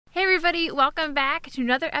everybody, welcome back to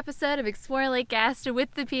another episode of Explore Lake Gaston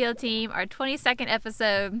with the PL team, our 22nd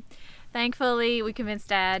episode. Thankfully, we convinced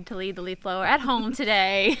Dad to leave the leaf blower at home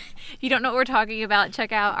today. If you don't know what we're talking about,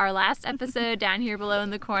 check out our last episode down here below in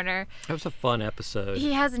the corner. That was a fun episode.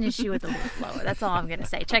 He has an issue with the leaf blower, that's all I'm going to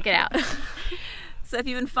say. Check it out. So if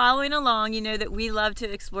you've been following along, you know that we love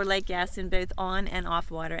to explore Lake Gaston both on and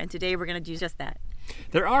off water, and today we're going to do just that.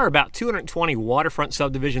 There are about 220 waterfront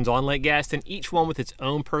subdivisions on Lake Gaston, each one with its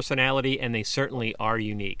own personality, and they certainly are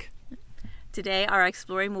unique. Today our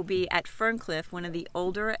exploring will be at Ferncliff, one of the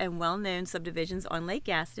older and well-known subdivisions on Lake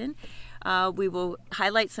Gaston. We will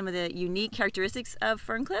highlight some of the unique characteristics of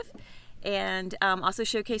Ferncliff and also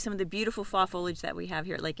showcase some of the beautiful fall foliage that we have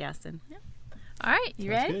here at Lake Gaston. Yeah. All right,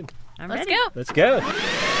 you ready? Good. Let's go. Let's go.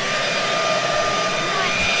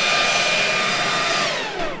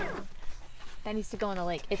 That needs to go in the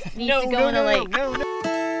lake. It needs to go in the lake. No.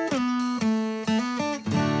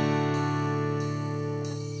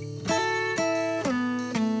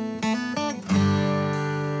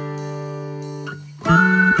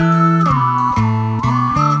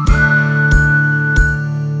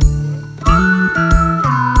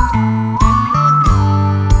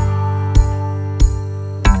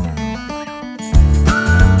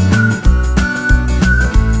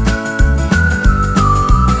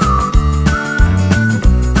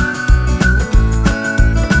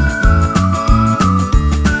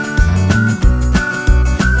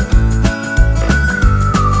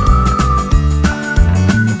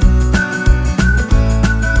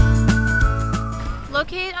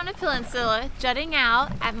 Located on a peninsula jutting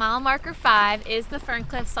out at mile marker 5 is the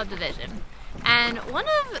Ferncliff Subdivision. And one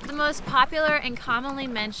of the most popular and commonly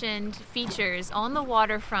mentioned features on the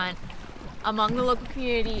waterfront among the local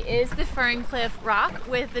community is the Ferncliff rock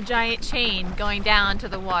with the giant chain going down to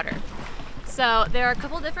the water. So there are a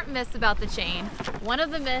couple different myths about the chain. One of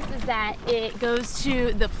the myths is that it goes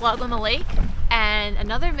to the plug on the lake, and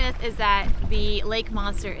another myth is that the lake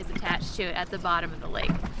monster is attached to it at the bottom of the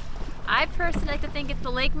lake. I personally like to think it's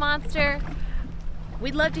the lake monster.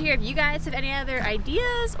 We'd love to hear if you guys have any other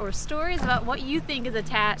ideas or stories about what you think is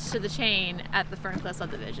attached to the chain at the Ferncliff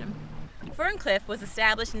Subdivision. Ferncliff was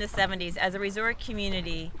established in the 70s as a resort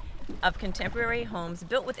community of contemporary homes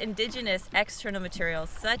built with indigenous external materials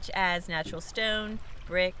such as natural stone,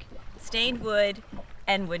 brick, stained wood,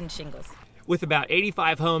 and wooden shingles. With about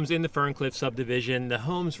 85 homes in the Ferncliff subdivision, the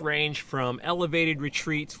homes range from elevated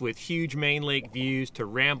retreats with huge main lake views to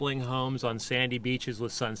rambling homes on sandy beaches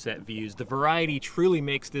with sunset views. The variety truly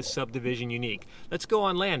makes this subdivision unique. Let's go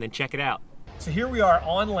on land and check it out. So here we are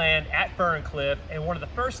on land at Ferncliff, and one of the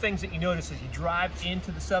first things that you notice as you drive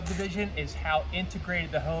into the subdivision is how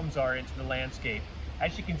integrated the homes are into the landscape.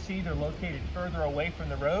 As you can see, they're located further away from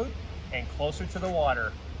the road and closer to the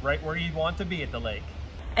water, right where you want to be at the lake.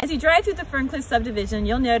 As you drive through the Ferncliff subdivision,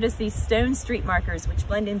 you'll notice these stone street markers which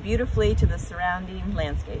blend in beautifully to the surrounding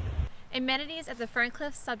landscape. Amenities at the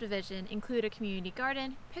Ferncliff Subdivision include a community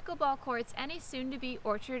garden, pickleball courts, and a soon-to-be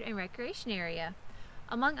orchard and recreation area.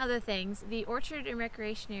 Among other things, the orchard and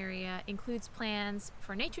recreation area includes plans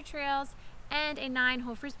for nature trails and a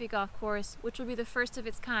 9-hole frisbee golf course, which will be the first of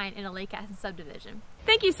its kind in a Lake Gaston subdivision.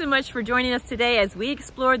 Thank you so much for joining us today as we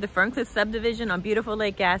explored the Ferncliff subdivision on beautiful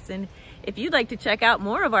Lake Gaston. If you'd like to check out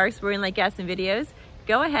more of our Exploring Lake Gaston videos,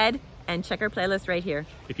 go ahead and check our playlist right here.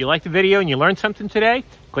 If you liked the video and you learned something today,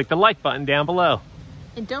 click the like button down below.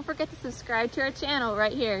 And don't forget to subscribe to our channel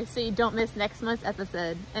right here so you don't miss next month's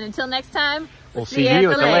episode. And until next time, we'll see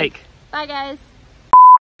you at the lake. Bye guys.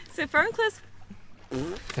 So Ferncliff...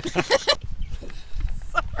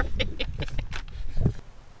 Sorry.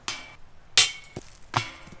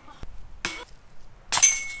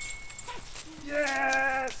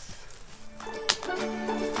 Yes!